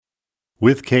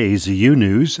With KAZU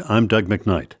News, I'm Doug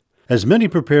McKnight. As many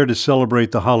prepare to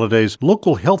celebrate the holidays,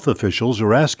 local health officials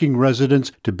are asking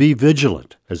residents to be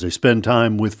vigilant as they spend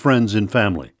time with friends and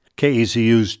family.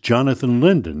 KAZU's Jonathan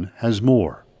Linden has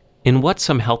more. In what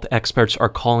some health experts are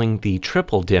calling the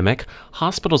triple-demic,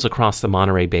 hospitals across the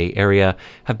Monterey Bay area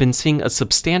have been seeing a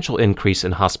substantial increase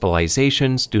in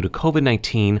hospitalizations due to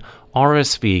COVID-19,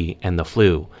 RSV, and the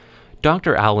flu.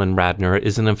 Dr. Alan Radner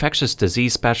is an infectious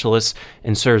disease specialist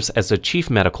and serves as the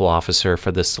chief medical officer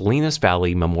for the Salinas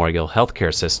Valley Memorial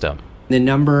Healthcare System. The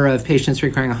number of patients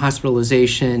requiring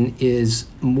hospitalization is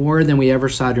more than we ever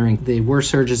saw during the worst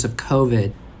surges of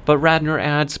COVID. But Radner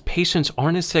adds patients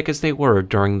aren't as sick as they were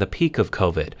during the peak of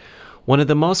COVID. One of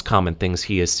the most common things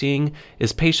he is seeing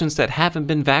is patients that haven't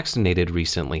been vaccinated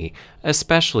recently,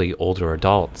 especially older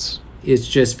adults. It's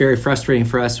just very frustrating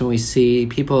for us when we see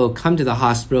people come to the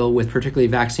hospital with particularly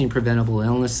vaccine-preventable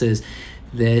illnesses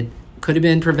that could have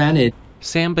been prevented.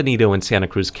 San Benito and Santa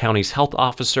Cruz County's health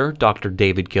officer, Dr.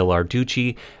 David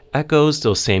Gillarducci, echoes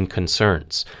those same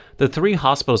concerns. The 3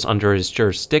 hospitals under his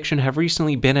jurisdiction have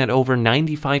recently been at over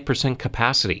 95%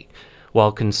 capacity.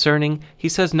 While concerning, he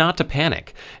says not to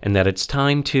panic and that it's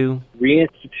time to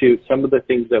reinstitute some of the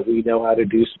things that we know how to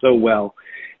do so well.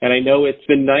 And I know it's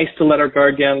been nice to let our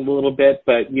guard down a little bit,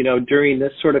 but, during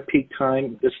this sort of peak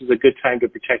time, this is a good time to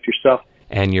protect yourself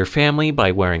and your family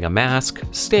by wearing a mask,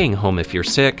 staying home if you're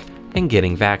sick, and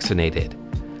getting vaccinated.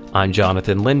 I'm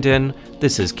Jonathan Linden.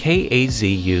 This is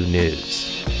KAZU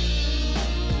News.